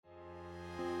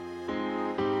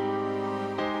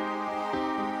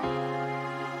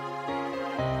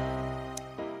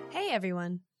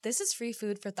everyone. This is Free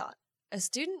Food for Thought, a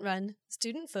student-run,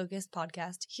 student-focused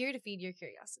podcast here to feed your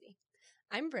curiosity.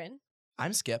 I'm Bryn.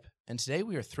 I'm Skip, and today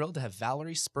we are thrilled to have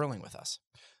Valerie Sperling with us.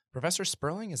 Professor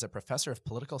Sperling is a professor of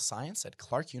political science at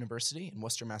Clark University in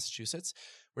Worcester, Massachusetts,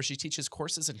 where she teaches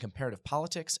courses in comparative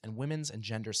politics and women's and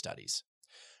gender studies.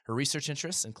 Her research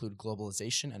interests include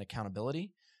globalization and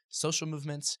accountability, social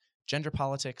movements, gender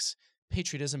politics,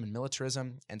 patriotism and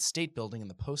militarism, and state building in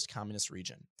the post-communist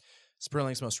region.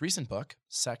 Sperling's most recent book,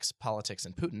 Sex, Politics,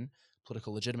 and Putin,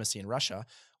 Political Legitimacy in Russia,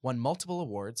 won multiple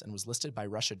awards and was listed by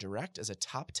Russia Direct as a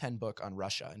top 10 book on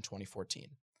Russia in 2014.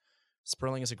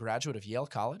 Sperling is a graduate of Yale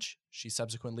College. She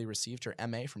subsequently received her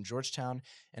MA from Georgetown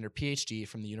and her PhD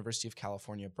from the University of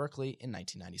California, Berkeley in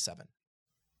 1997.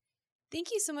 Thank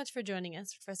you so much for joining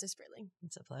us, Professor Sperling.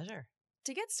 It's a pleasure.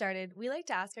 To get started, we like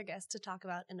to ask our guests to talk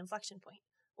about an inflection point,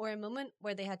 or a moment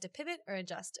where they had to pivot or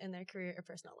adjust in their career or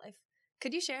personal life.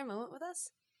 Could you share a moment with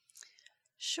us?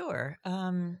 Sure.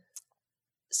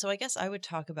 So I guess I would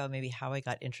talk about maybe how I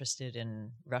got interested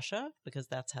in Russia, because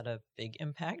that's had a big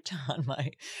impact on my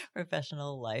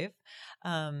professional life.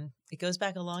 It goes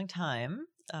back a long time.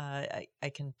 I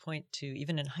can point to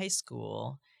even in high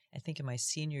school, I think in my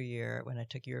senior year when I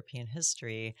took European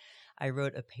history, I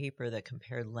wrote a paper that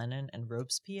compared Lenin and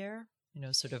Robespierre,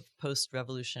 sort of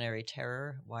post-revolutionary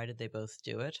terror. Why did they both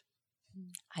do it?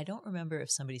 I don't remember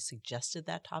if somebody suggested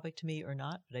that topic to me or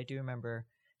not, but I do remember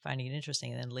finding it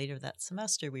interesting. And then later that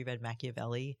semester, we read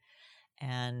Machiavelli,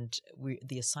 and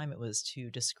the assignment was to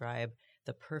describe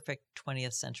the perfect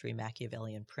 20th century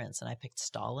Machiavellian prince, and I picked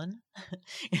Stalin.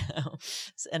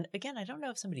 And again, I don't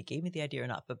know if somebody gave me the idea or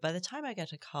not, but by the time I got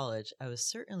to college, I was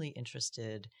certainly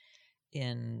interested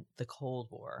in the Cold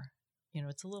War.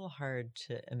 It's a little hard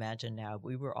to imagine now.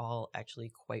 We were all actually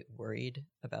quite worried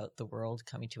about the world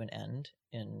coming to an end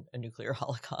in a nuclear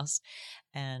holocaust.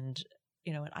 And,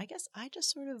 and I guess I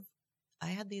just I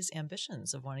had these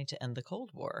ambitions of wanting to end the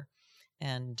Cold War.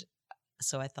 And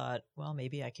so I thought, well,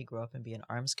 maybe I could grow up and be an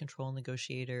arms control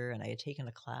negotiator. And I had taken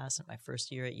a class in my first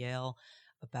year at Yale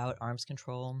about arms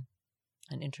control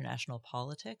and international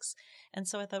politics. And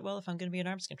so I thought, well, if I'm going to be an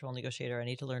arms control negotiator, I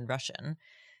need to learn Russian.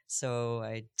 So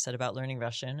I set about learning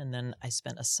Russian, and then I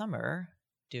spent a summer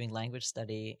doing language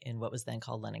study in what was then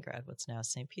called Leningrad, what's now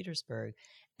St. Petersburg.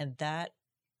 And that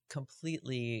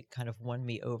completely kind of won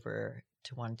me over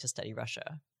to wanting to study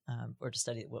Russia, or to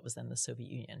study what was then the Soviet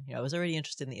Union. I was already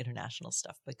interested in the international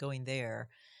stuff, but going there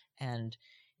and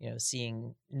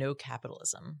seeing no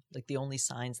capitalism, like the only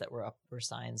signs that were up were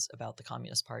signs about the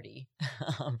Communist Party.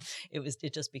 I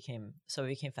became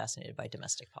fascinated by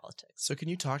domestic politics. So can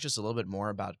you talk just a little bit more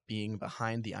about being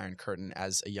behind the Iron Curtain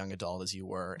as a young adult as you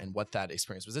were, and what that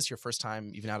experience was? This your first time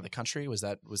even out of the country? Was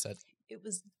that? It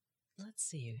was. Let's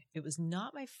see. It was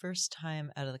not my first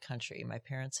time out of the country. My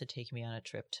parents had taken me on a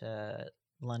trip to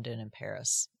London and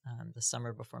Paris the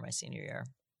summer before my senior year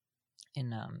in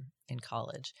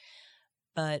college.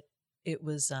 But it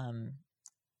was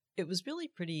really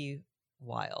pretty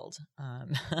wild.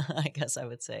 I guess I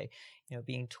would say,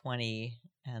 being 20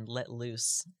 and let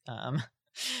loose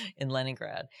in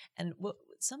Leningrad. And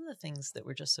some of the things that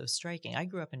were just so striking. I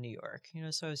grew up in New York,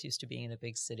 so I was used to being in a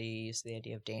big city, used to the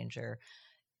idea of danger.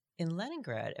 In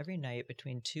Leningrad, every night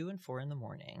between 2 and 4 in the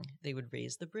morning, they would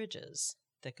raise the bridges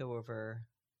that go over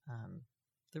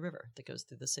the river that goes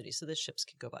through the city so that ships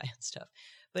could go by and stuff.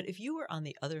 But if you were on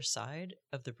the other side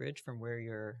of the bridge from where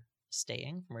you're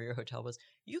staying, from where your hotel was,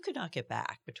 you could not get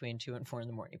back between 2 and 4 in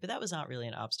the morning. But that was not really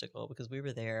an obstacle, because we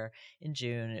were there in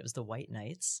June, and it was the white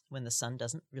nights when the sun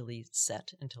doesn't really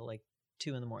set until like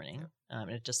 2 in the morning. And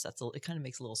it just it kind of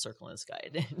makes a little circle in the sky.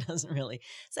 It doesn't really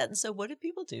set. And so what did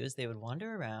people do is they would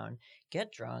wander around,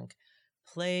 get drunk,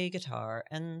 play guitar,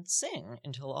 and sing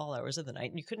until all hours of the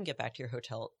night. And you couldn't get back to your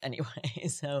hotel anyway.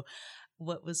 So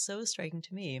what was so striking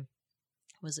to me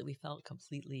was that we felt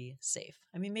completely safe.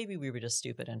 I mean, maybe we were just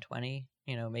stupid and 20,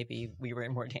 maybe we were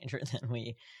in more danger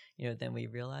than we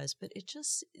realized, but it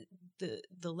just,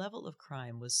 the level of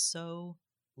crime was so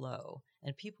low,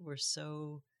 and people were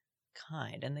so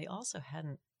kind. And they also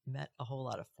hadn't met a whole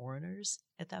lot of foreigners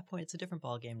at that point. It's a different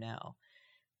ballgame now.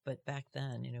 But back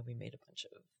then, we made a bunch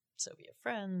of Soviet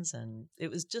friends, and it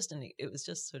was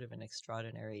just sort of an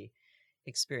extraordinary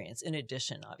experience, in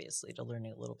addition, obviously, to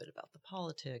learning a little bit about the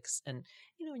politics. And,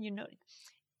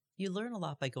 you learn a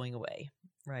lot by going away,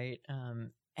 right?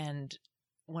 And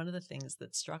one of the things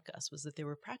that struck us was that there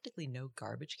were practically no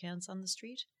garbage cans on the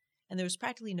street, and there was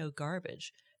practically no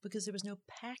garbage because there was no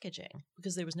packaging,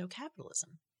 because there was no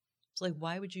capitalism. So like,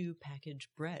 why would you package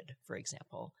bread, for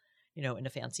example, in a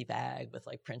fancy bag with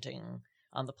like printing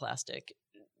on the plastic?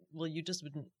 Well, you just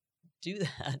wouldn't do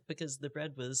that because the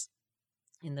bread was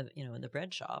in the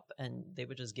bread shop, and they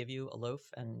would just give you a loaf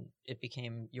and it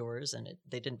became yours, and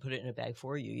they didn't put it in a bag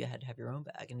for you. You had to have your own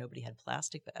bag, and nobody had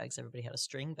plastic bags. Everybody had a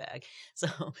string bag. So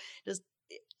just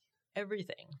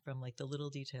everything from like the little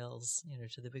details,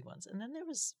 to the big ones. And then there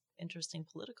was interesting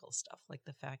political stuff, like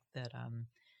the fact that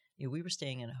we were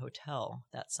staying in a hotel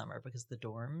that summer because the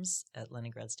dorms at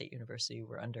Leningrad State University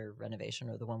were under renovation,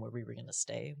 or the one where we were going to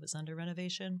stay was under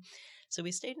renovation. So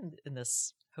we stayed in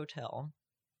this hotel,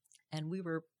 and we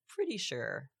were pretty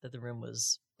sure that the room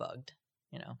was bugged,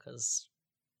 because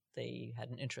they had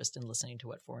an interest in listening to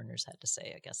what foreigners had to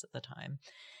say, I guess, at the time.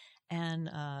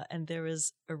 And there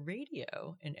was a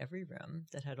radio in every room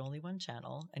that had only one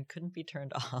channel and couldn't be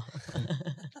turned off.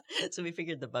 So we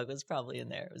figured the bug was probably in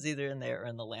there. It was either in there or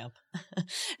in the lamp.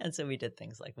 And so we did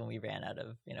things like when we ran out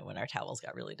of, when our towels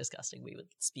got really disgusting, we would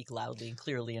speak loudly and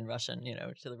clearly in Russian,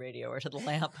 to the radio or to the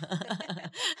lamp.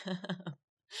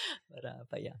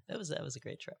 But yeah, that was a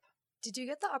great trip. Did you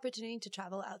get the opportunity to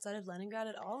travel outside of Leningrad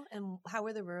at all? And how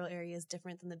were the rural areas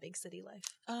different than the big city life?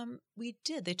 We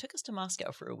did. They took us to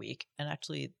Moscow for a week. And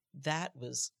actually that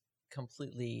was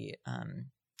completely,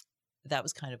 that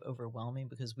was kind of overwhelming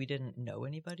because we didn't know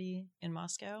anybody in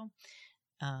Moscow.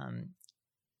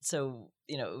 So,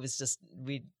 it was just,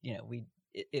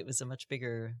 it was a much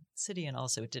bigger city, and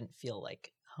also it didn't feel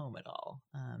like home at all.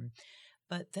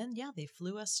 But then, they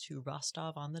flew us to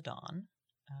Rostov-on-the-Don,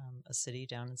 a city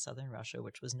down in southern Russia,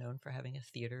 which was known for having a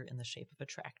theater in the shape of a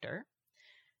tractor.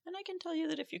 And I can tell you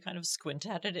that if you kind of squint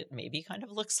at it, it maybe kind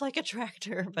of looks like a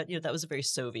tractor. But, that was a very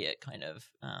Soviet kind of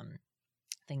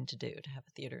thing to do, to have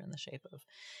a theater in the shape of,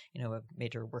 a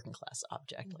major working class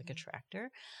object like a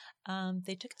tractor.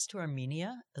 They took us to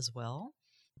Armenia as well.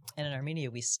 And in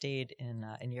Armenia, we stayed in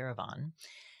Yerevan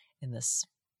in this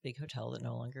big hotel that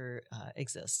no longer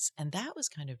exists. And that was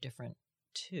kind of different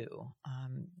too.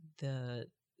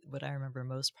 What I remember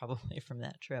most probably from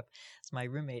that trip is my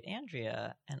roommate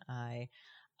Andrea and I.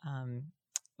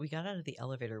 We got out of the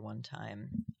elevator one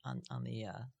time on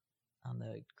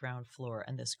the ground floor,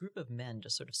 and this group of men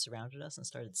just sort of surrounded us and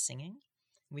started singing.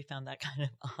 We found that kind of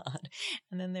odd.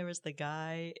 And then there was the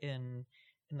guy in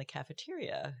the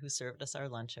cafeteria who served us our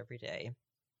lunch every day,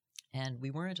 and we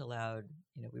weren't allowed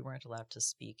to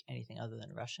speak anything other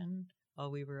than Russian while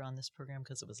we were on this program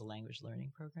because it was a language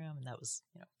learning program, and that was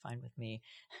fine with me.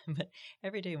 But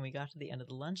every day when we got to the end of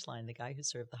the lunch line, the guy who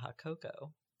served the hot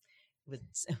cocoa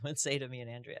would say to me and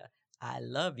Andrea, "I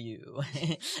love you,"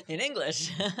 in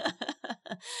English.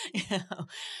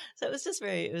 So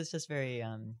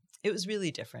it was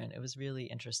really different. It was really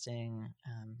interesting.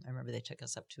 I remember they took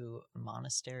us up to a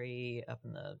monastery up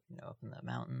in the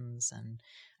mountains, and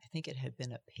I think it had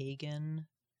been a pagan,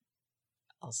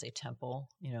 I'll say, temple,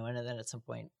 and then at some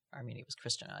point Armenia was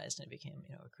Christianized and it became,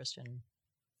 a Christian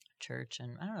church.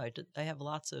 And I don't know, I have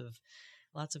lots of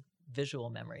visual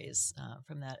memories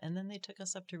from that. And then they took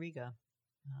us up to Riga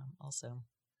also.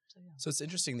 So it's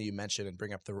interesting that you mention and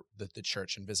bring up the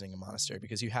church and visiting a monastery,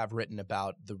 because you have written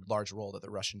about the large role that the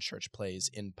Russian church plays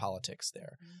in politics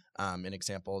there. An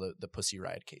example, the Pussy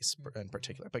Riot case in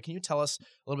particular. But can you tell us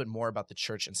a little bit more about the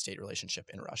church and state relationship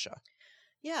in Russia?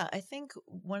 Yeah, I think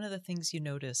one of the things you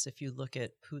notice if you look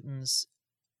at Putin's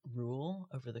rule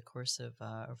over the course of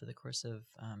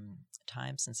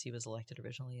time since he was elected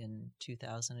originally in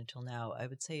 2000 until now, I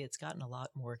would say it's gotten a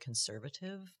lot more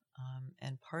conservative.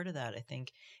 And part of that, I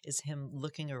think, is him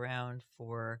looking around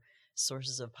for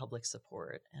sources of public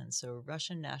support. And so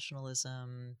Russian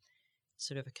nationalism,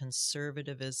 sort of a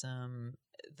conservatism,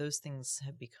 those things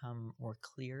have become more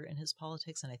clear in his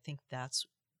politics. And I think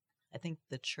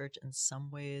the church in some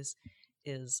ways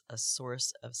is a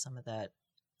source of some of that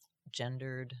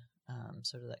gendered,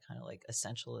 sort of that kind of like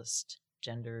essentialist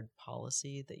gendered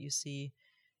policy that you see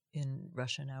in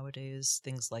Russia nowadays.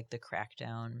 Things like the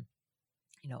crackdown,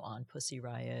 on Pussy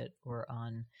Riot, or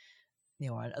on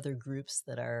other groups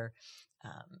that are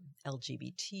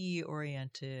LGBT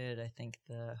oriented. I think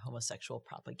the homosexual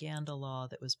propaganda law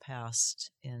that was passed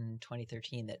in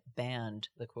 2013 that banned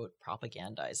the quote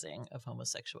propagandizing of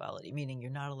homosexuality, meaning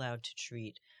you're not allowed to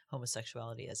treat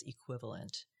homosexuality as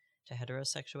equivalent to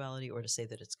heterosexuality or to say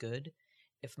that it's good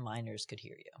if minors could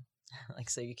hear you.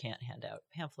 So you can't hand out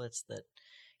pamphlets that,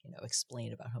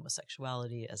 explain about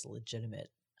homosexuality as a legitimate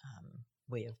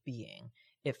way of being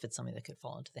if it's something that could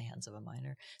fall into the hands of a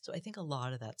minor. So I think a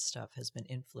lot of that stuff has been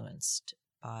influenced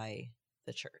by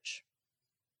the church.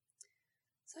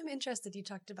 So I'm interested, you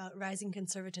talked about rising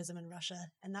conservatism in Russia,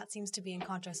 and that seems to be in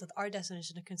contrast with our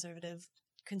definition of conservative,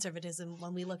 conservatism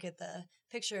when we look at the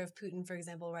picture of Putin, for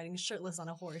example, riding shirtless on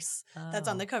a horse that's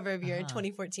on the cover of your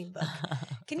 2014 book.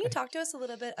 Can you talk to us a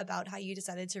little bit about how you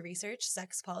decided to research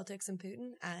sex, politics, and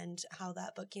Putin and how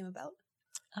that book came about?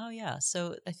 Oh, yeah.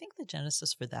 So I think the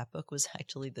genesis for that book was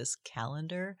actually this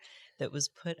calendar that was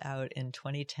put out in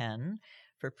 2010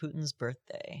 for Putin's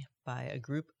birthday by a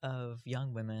group of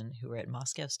young women who were at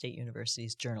Moscow State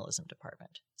University's journalism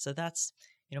department. So that's,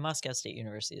 Moscow State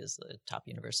University is the top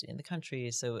university in the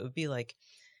country. So it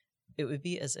would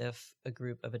be as if a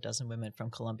group of a dozen women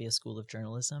from Columbia School of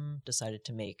Journalism decided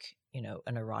to make,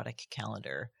 an erotic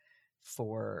calendar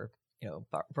for,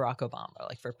 Barack Obama,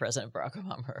 like for President Barack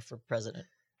Obama or for President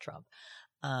Trump.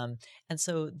 And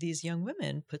so these young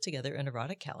women put together an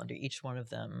erotic calendar, each one of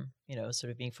them, sort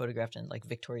of being photographed in like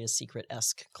Victoria's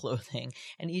Secret-esque clothing,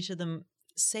 and each of them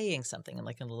saying something in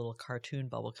like a little cartoon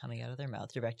bubble coming out of their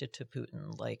mouth directed to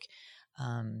Putin, like,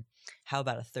 how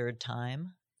about a third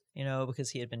time? Because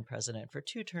he had been president for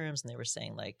 2 terms, and they were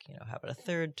saying like, how about a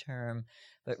third term?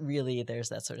 But really there's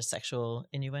that sort of sexual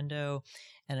innuendo.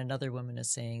 And another woman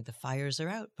is saying, the fires are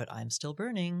out, but I'm still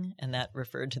burning. And that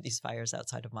referred to these fires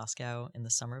outside of Moscow in the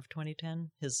summer of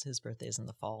 2010. His birthday is in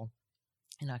the fall,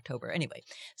 in October. Anyway,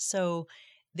 so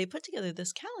they put together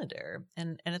this calendar.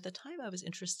 And at the time I was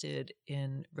interested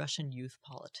in Russian youth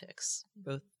politics,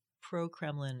 both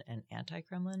pro-Kremlin and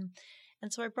anti-Kremlin.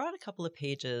 And so I brought a couple of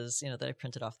pages, that I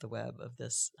printed off the web of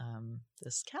this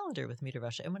this calendar with Me to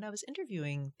Russia. And when I was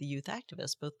interviewing the youth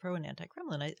activists, both pro and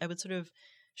anti-Kremlin, I would sort of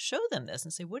show them this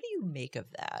and say, what do you make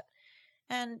of that?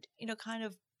 And, kind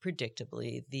of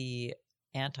predictably, the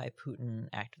anti-Putin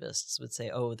activists would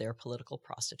say, oh, they're political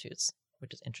prostitutes,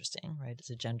 which is interesting, right? It's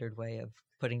a gendered way of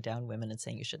putting down women and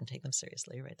saying you shouldn't take them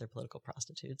seriously, right? They're political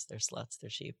prostitutes, they're sluts, they're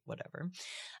sheep, whatever.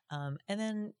 And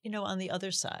then, on the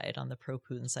other side, on the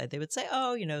pro-Putin side, they would say,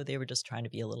 oh, they were just trying to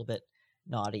be a little bit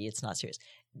naughty. It's not serious.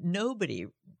 Nobody,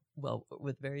 well,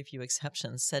 with very few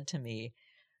exceptions, said to me,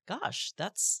 gosh,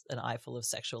 that's an eye full of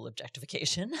sexual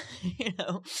objectification,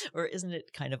 or isn't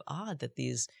it kind of odd that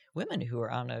these women who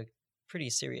are on a pretty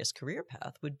serious career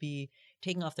path would be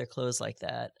taking off their clothes like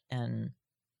that and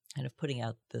kind of putting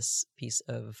out this piece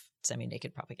of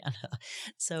semi-naked propaganda.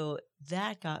 So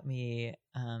that got me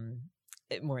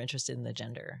more interested in the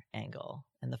gender angle.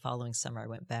 And the following summer, I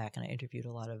went back and I interviewed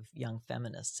a lot of young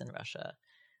feminists in Russia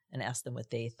and asked them what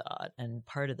they thought. And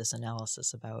part of this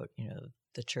analysis about,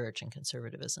 the church and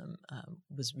conservatism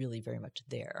was really very much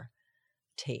their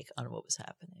take on what was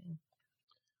happening.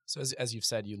 So as you've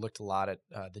said, you looked a lot at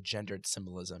the gendered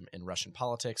symbolism in Russian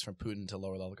politics, from Putin to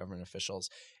lower level government officials.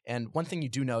 And one thing you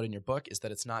do note in your book is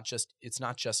that it's not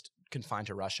just confined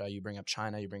to Russia. You bring up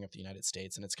China, you bring up the United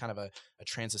States, and it's kind of a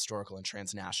transhistorical and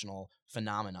transnational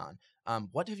phenomenon.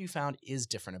 What have you found is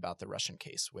different about the Russian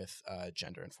case with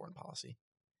gender and foreign policy?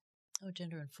 Oh,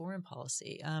 gender and foreign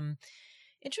policy.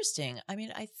 Interesting. I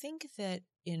mean, I think that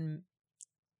in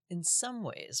some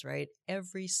ways, right,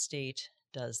 every state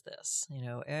does this,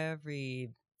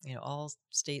 all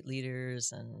state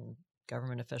leaders and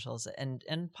government officials and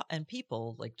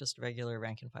people, like just regular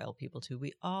rank and file people too,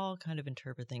 we all kind of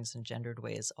interpret things in gendered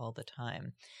ways all the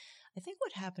time. I think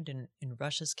what happened in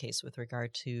Russia's case with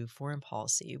regard to foreign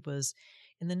policy was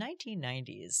in the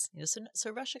 1990s,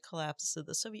 so Russia collapsed, so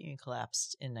the Soviet Union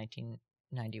collapsed in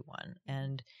 1991.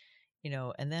 And,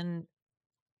 and then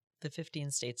the 15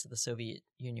 states of the Soviet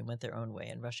Union went their own way,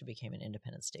 and Russia became an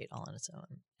independent state all on its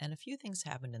own. And a few things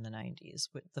happened in the 90s,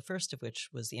 the first of which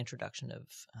was the introduction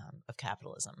of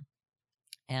capitalism.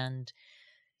 And,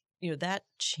 that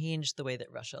changed the way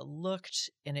that Russia looked,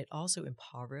 and it also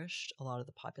impoverished a lot of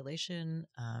the population.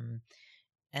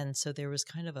 And so there was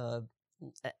kind of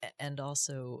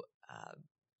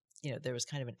there was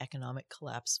kind of an economic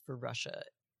collapse for Russia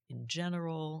in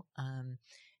general. And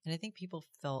I think people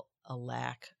felt a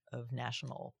lack of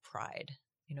national pride.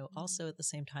 Also at the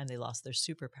same time, they lost their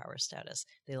superpower status.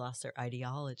 They lost their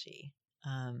ideology.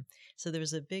 So there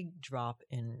was a big drop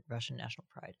in Russian national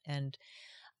pride.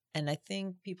 And I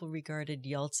think people regarded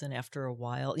Yeltsin after a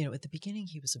while, at the beginning,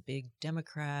 he was a big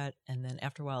Democrat. And then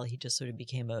after a while, he just sort of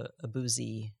became a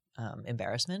boozy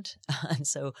embarrassment. And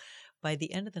so by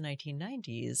the end of the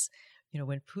 1990s,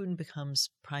 when Putin becomes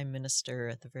prime minister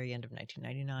at the very end of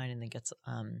 1999 and then gets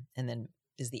and then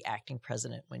is the acting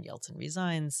president when Yeltsin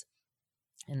resigns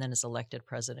and then is elected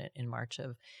president in March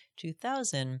of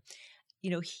 2000,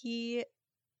 he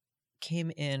came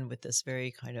in with this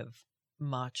very kind of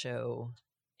macho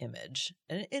image,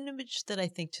 an image that I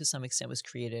think to some extent was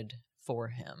created for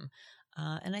him.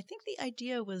 And I think the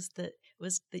idea was that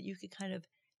you could kind of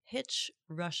hitch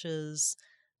Russia's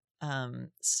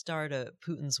start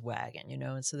Putin's wagon,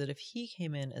 and so that if he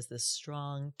came in as this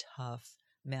strong, tough,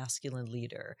 masculine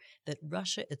leader, that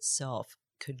Russia itself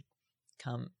could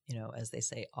come, as they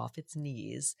say, off its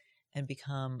knees and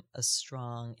become a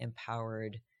strong,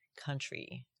 empowered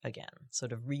country again,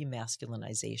 sort of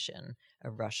remasculinization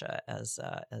of Russia, as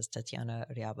Tatiana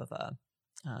Ryabova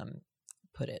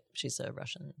put it. She's a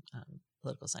Russian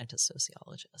political scientist,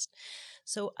 sociologist.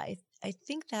 So I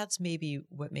think that's maybe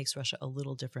what makes Russia a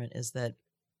little different, is that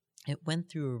it went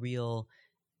through a real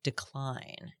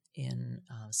decline in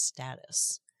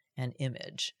status and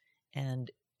image,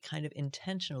 and kind of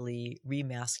intentionally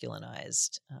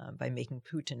remasculinized by making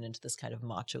Putin into this kind of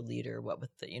macho leader, what with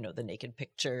the naked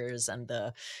pictures and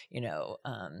the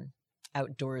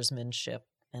outdoorsmanship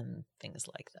and things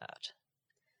like that.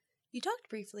 You talked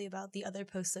briefly about the other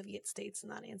post-Soviet states in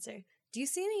that answer. Do you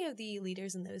see any of the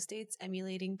leaders in those states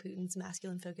emulating Putin's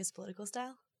masculine-focused political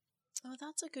style? Oh,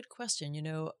 that's a good question.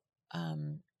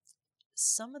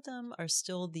 Some of them are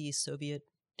still the Soviet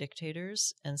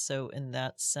dictators, and so in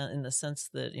that in the sense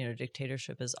that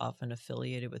dictatorship is often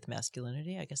affiliated with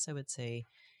masculinity, I guess I would say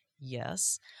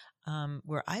yes.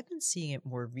 Where I've been seeing it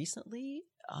more recently,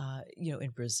 in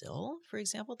Brazil, for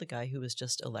example, the guy who was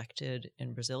just elected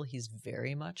in Brazil, he's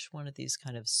very much one of these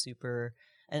kind of super,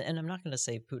 and I'm not going to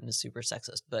say Putin is super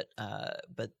sexist, but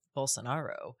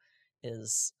Bolsonaro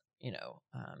is,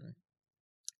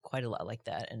 quite a lot like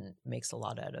that, and makes a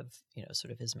lot out of,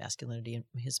 sort of his masculinity and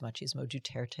his machismo.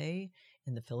 Duterte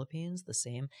in the Philippines, the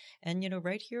same. And,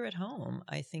 right here at home,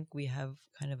 I think we have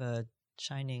kind of a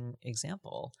shining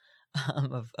example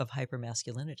of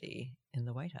hypermasculinity in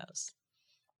the White House.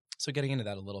 So getting into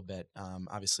that a little bit,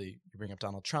 obviously you bring up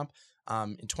Donald Trump.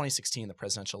 In 2016, the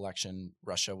presidential election,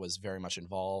 Russia was very much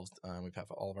involved. We have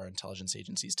all of our intelligence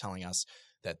agencies telling us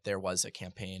that there was a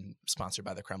campaign sponsored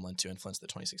by the Kremlin to influence the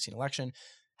 2016 election.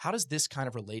 How does this kind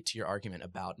of relate to your argument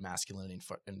about masculinity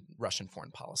in Russian foreign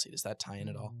policy? Does that tie in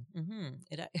at all? Mm-hmm.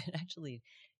 It actually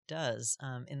does,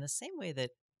 in the same way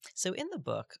that, so in the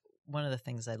book, one of the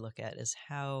things I look at is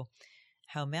how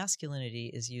masculinity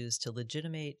is used to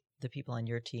legitimate the people on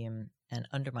your team and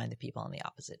undermine the people on the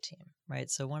opposite team,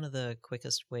 right? So one of the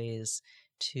quickest ways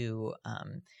to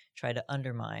try to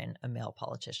undermine a male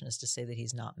politician is to say that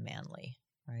he's not manly,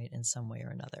 right, in some way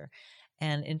or another.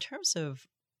 And in terms of,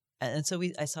 and so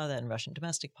I saw that in Russian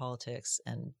domestic politics,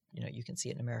 and you can see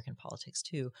it in American politics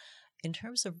too. In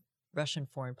terms of Russian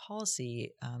foreign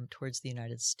policy towards the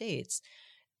United States,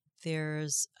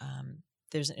 there's an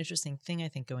interesting thing I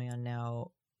think going on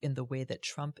now in the way that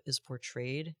Trump is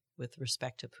portrayed with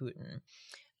respect to Putin.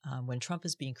 When Trump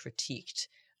is being critiqued,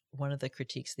 one of the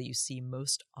critiques that you see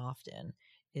most often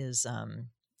is,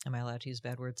 am I allowed to use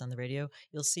bad words on the radio?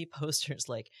 You'll see posters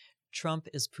like, Trump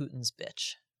is Putin's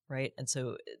bitch, right? And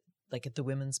so like at the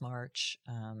Women's March,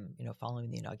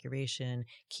 following the inauguration,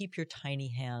 keep your tiny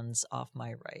hands off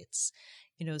my rights.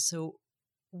 So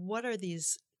what are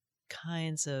these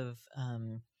kinds of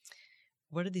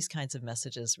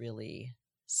messages really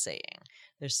saying?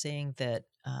 They're saying that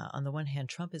on the one hand,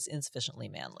 Trump is insufficiently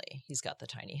manly. He's got the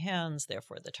tiny hands,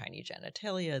 therefore the tiny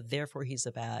genitalia, therefore he's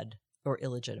a bad or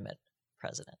illegitimate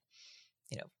president.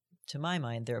 To my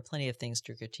mind, there are plenty of things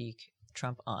to critique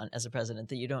Trump on as a president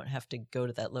that you don't have to go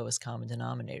to that lowest common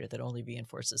denominator that only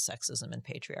reinforces sexism and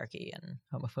patriarchy and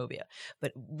homophobia.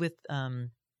 But with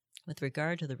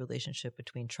regard to the relationship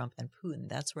between Trump and Putin,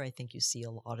 that's where I think you see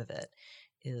a lot of it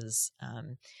is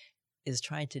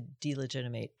trying to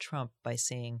delegitimate Trump by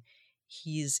saying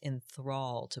he's in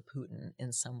thrall to Putin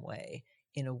in some way,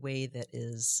 in a way that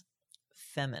is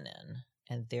feminine,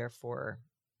 and therefore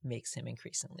makes him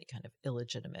increasingly kind of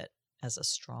illegitimate as a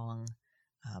strong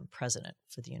president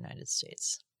for the United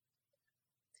States.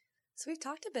 So we've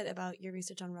talked a bit about your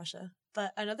research on Russia,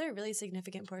 but another really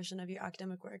significant portion of your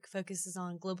academic work focuses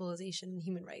on globalization and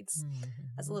human rights.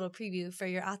 Mm-hmm. As a little preview for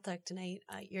your art talk tonight,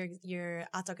 your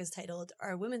art talk is titled,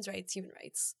 "Are Women's Rights Human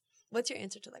Rights?" What's your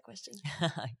answer to that question?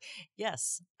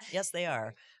 Yes, they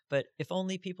are. But if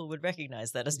only people would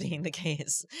recognize that as being the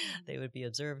case, they would be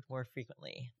observed more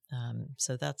frequently.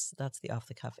 So that's the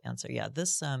off-the-cuff answer. Yeah,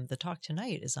 this the talk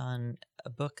tonight is on a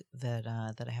book that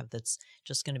I have that's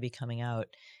just going to be coming out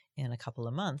in a couple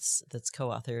of months, that's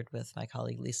co-authored with my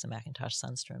colleague Lisa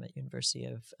McIntosh-Sundstrom at University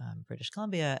of British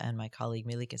Columbia, and my colleague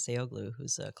Melike Sayoglu,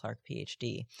 who's a Clark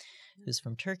PhD, who's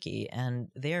from Turkey. And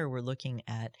there we're looking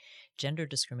at gender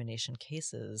discrimination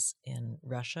cases in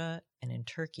Russia and in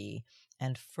Turkey,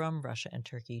 and from Russia and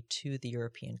Turkey to the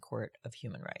European Court of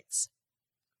Human Rights.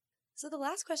 So the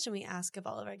last question we ask of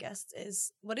all of our guests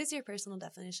is, what is your personal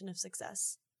definition of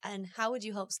success? And how would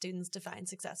you help students define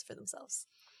success for themselves?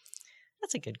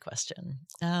 That's a good question.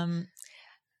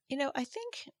 I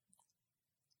think,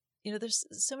 there's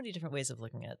so many different ways of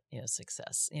looking at,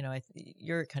 success.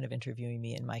 You're kind of interviewing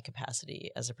me in my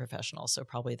capacity as a professional, so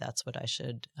probably that's what I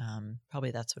should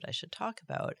talk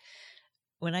about.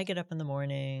 When I get up in the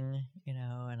morning,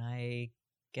 and I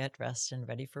get dressed and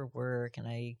ready for work, and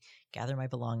I gather my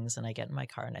belongings, and I get in my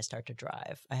car and I start to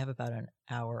drive. I have about an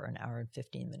hour and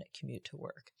 15-minute commute to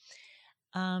work.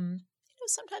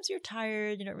 Sometimes you're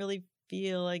tired, you don't really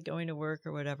feel like going to work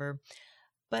or whatever,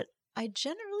 but I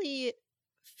generally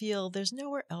feel there's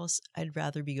nowhere else I'd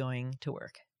rather be going to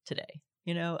work today.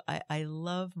 I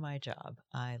love my job.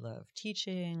 I love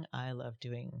teaching. I love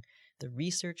doing the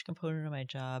research component of my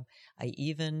job. I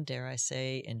even, dare I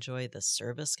say, enjoy the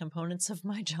service components of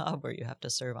my job where you have to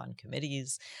serve on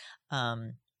committees.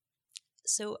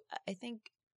 So I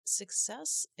think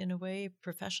success, in a way,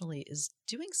 professionally, is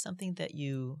doing something that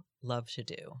you love to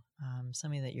do,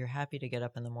 something that you're happy to get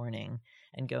up in the morning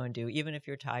and go and do, even if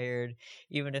you're tired,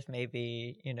 even if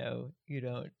maybe you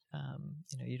don't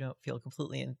feel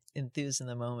completely enthused in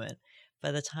the moment.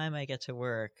 By the time I get to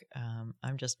work,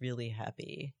 I'm just really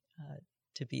happy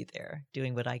to be there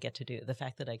doing what I get to do. The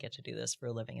fact that I get to do this for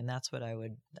a living, and that's what I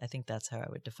think that's how I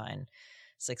would define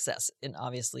success. And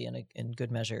obviously, in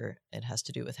good measure, it has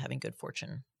to do with having good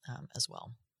fortune as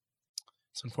well.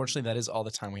 So unfortunately, that is all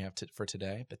the time we have for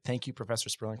today. But thank you, Professor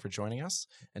Sperling, for joining us.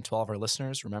 And to all of our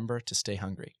listeners, remember to stay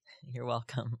hungry. You're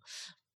welcome.